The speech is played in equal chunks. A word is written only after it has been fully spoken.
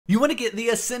You want to get the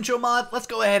Essential mod? Let's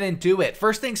go ahead and do it.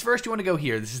 First things first, you want to go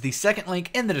here. This is the second link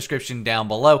in the description down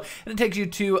below, and it takes you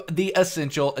to the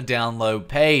Essential download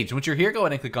page. Once you're here, go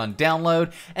ahead and click on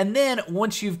download, and then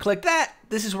once you've clicked that,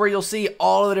 this is where you'll see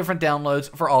all of the different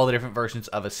downloads for all the different versions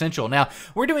of Essential. Now,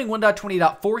 we're doing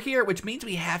 1.20.4 here, which means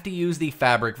we have to use the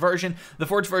Fabric version. The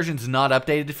Forge version is not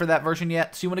updated for that version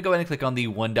yet, so you want to go ahead and click on the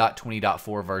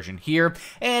 1.20.4 version here,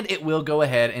 and it will go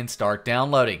ahead and start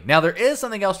downloading. Now, there is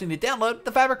something else you need to download,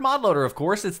 the Fabric mod loader, of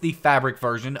course. It's the Fabric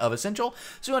version of Essential,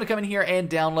 so you want to come in here and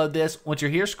download this. Once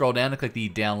you're here, scroll down and click the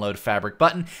Download Fabric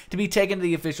button to be taken to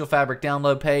the official Fabric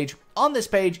download page. On this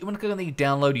page, you want to click on the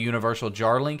Download Universal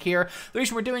Jar link here. The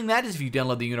reason we're doing that is if you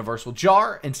download the Universal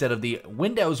Jar instead of the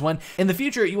Windows one, in the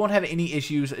future, you won't have any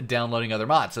issues downloading other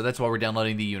mods. So that's why we're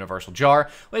downloading the Universal Jar.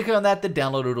 When you click on that, the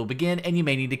download will begin, and you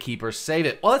may need to keep or save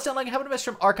it. While that's downloading, have a message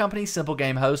from our company,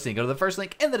 SimpleGameHosting. Go to the first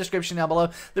link in the description down below.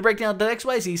 The breakdown to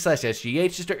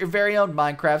xyz/sgh to start your very own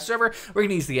Minecraft server where you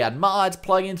can easily add mods,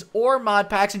 plugins, or mod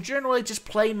packs, and generally just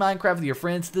play Minecraft with your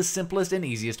friends the simplest and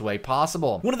easiest way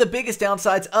possible. One of the biggest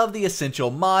downsides of the Essential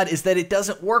mod is that it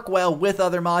doesn't work well with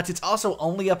other mods. It's also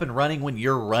only up and running when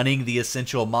you're running the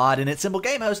Essential mod, and at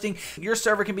SimpleGameHosting, your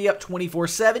server can be up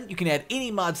 24/7. You can add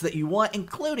any mods that you want,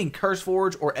 including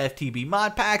CurseForge or FTB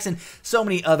mod packs and so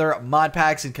many other mod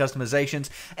packs and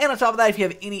customizations. And on top of that, if you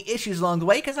have any issues along the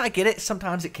way, because I get it,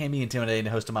 sometimes it can be intimidating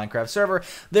to host a Minecraft server,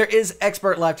 there is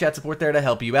expert live chat support there to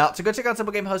help you out. So go check out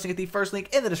SimpleGameHosting at the first link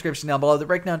in the description down below, the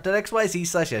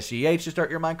breakdown.xyz/sgh to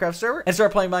start your Minecraft server and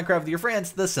start playing Minecraft with your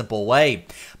friends the simple way.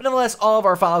 But nonetheless, all of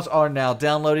our files are now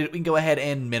downloaded. We can go ahead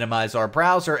and minimize our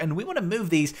browser, and we want to move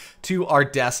these to our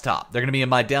desktop. They're going to be in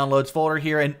my downloads folder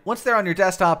here, and once they're on your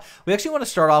desktop, we actually want to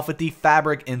start off with the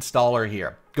Fabric installer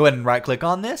here. Go ahead and right click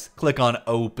on this, click on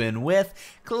Open With,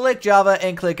 click Java,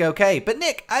 and click OK. But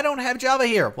Nick, I don't have Java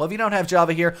here. Well, if you don't have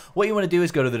Java here, what you want to do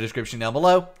is go to the description down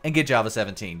below and get Java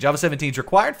 17. Java 17 is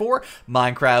required for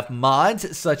Minecraft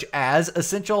mods such as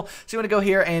Essential. So you want to go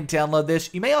here and download this.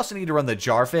 You may also need to run the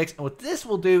jar fix. And what this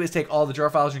will do is take all the jar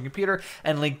files on your computer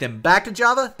and link them back to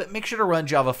Java, but make sure to run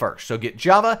Java first. So get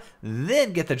Java,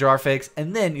 then get the jar fix,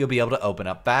 and then you'll be able to open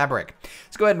up Fabric.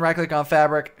 So go ahead and right click on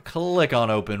Fabric, click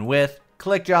on Open With,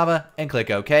 click Java, and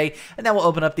click OK, and that will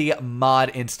open up the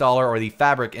mod installer or the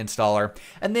Fabric installer.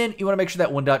 And then you want to make sure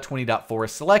that 1.20.4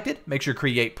 is selected, make sure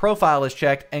Create Profile is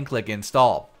checked, and click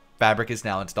Install. Fabric is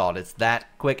now installed. It's that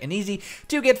quick and easy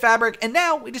to get Fabric, and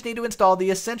now we just need to install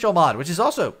the Essential mod, which is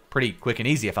also pretty quick and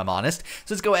easy if I'm honest.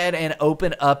 So let's go ahead and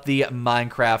open up the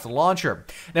Minecraft launcher.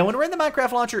 Now when we're in the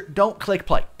Minecraft launcher, don't click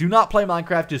play. Do not play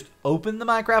Minecraft, just open the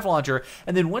Minecraft launcher,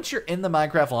 and then once you're in the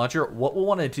Minecraft launcher, what we'll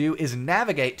want to do is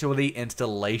navigate to the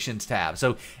Installations tab.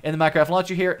 So in the Minecraft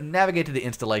launcher here, navigate to the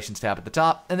Installations tab at the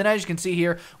top, and then as you can see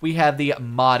here, we have the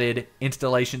modded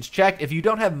installations checked. If you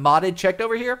don't have modded checked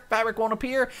over here, Fabric won't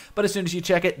appear, but as soon as you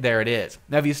check it, there it is.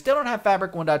 Now, if you still don't have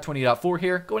Fabric 1.20.4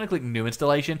 here, go ahead and click New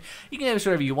Installation. You can name it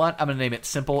whatever you want. I'm going to name it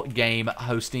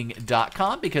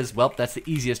SimpleGameHosting.com because, well, that's the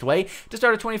easiest way to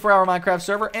start a 24-hour Minecraft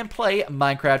server and play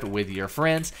Minecraft with your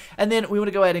friends. And then we want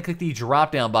to go ahead and click the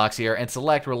drop-down box here and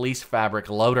select Release Fabric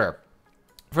Loader.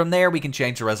 From there, we can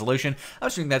change the resolution. I'm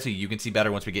assuming that's so you can see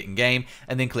better once we get in game,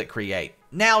 and then click Create.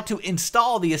 Now, to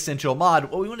install the Essential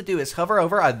mod, what we want to do is hover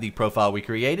over either the profile we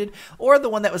created or the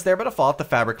one that was there by default, the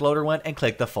Fabric Loader one, and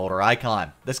click the folder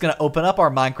icon. That's going to open up our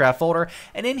Minecraft folder,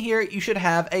 and in here, you should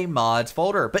have a mods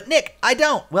folder. But Nick, I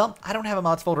don't. Well, I don't have a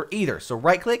mods folder either. So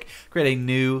right-click, create a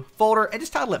new folder, and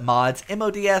just title it Mods,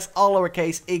 M-O-D-S, all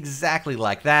lowercase, exactly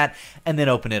like that, and then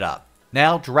open it up.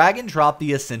 Now, drag and drop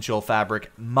the Essential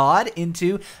Fabric mod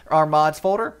into our mods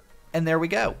folder, and there we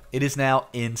go. It is now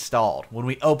installed. When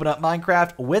we open up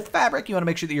Minecraft with Fabric, you want to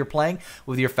make sure that you're playing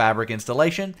with your Fabric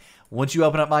installation. Once you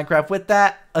open up Minecraft with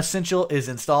that, Essential is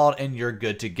installed and you're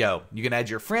good to go. You can add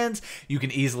your friends. You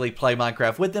can easily play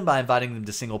Minecraft with them by inviting them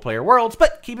to single-player worlds,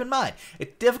 but keep in mind,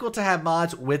 it's difficult to have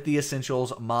mods with the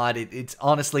Essentials mod. It's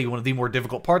honestly one of the more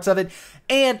difficult parts of it,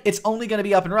 and it's only going to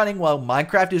be up and running while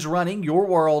Minecraft is running your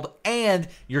world and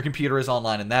your computer is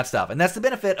online and that stuff. And that's the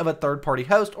benefit of a third-party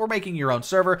host or making your own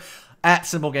server at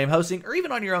SimpleGameHosting or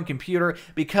even on your own computer,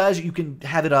 because you can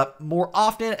have it up more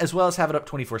often as well as have it up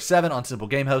 24/7 on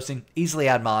SimpleGameHosting, easily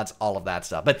add mods, all of that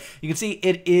stuff. But you can see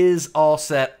it is all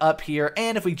set up here,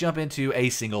 and if we jump into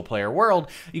a single player world,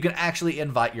 you can actually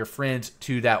invite your friends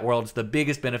to that world. It's the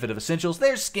biggest benefit of Essentials.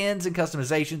 There's skins and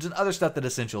customizations and other stuff that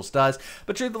Essentials does,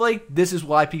 but truthfully, this is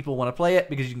why people want to play it,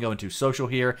 because you can go into social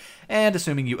here, and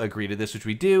assuming you agree to this, which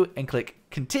we do, and click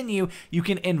continue, you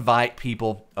can invite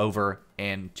people over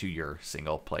and to your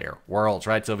single player worlds,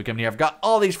 right? So if we come here, I've got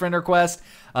all these friend requests.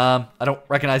 I don't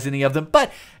recognize any of them,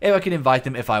 but I can invite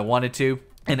them if I wanted to.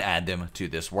 and add them to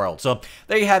this world. So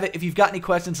there you have it. If you've got any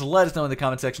questions, let us know in the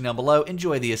comment section down below.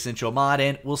 Enjoy the Essential Mod,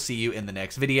 and we'll see you in the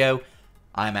next video.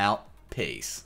 I'm out. Peace.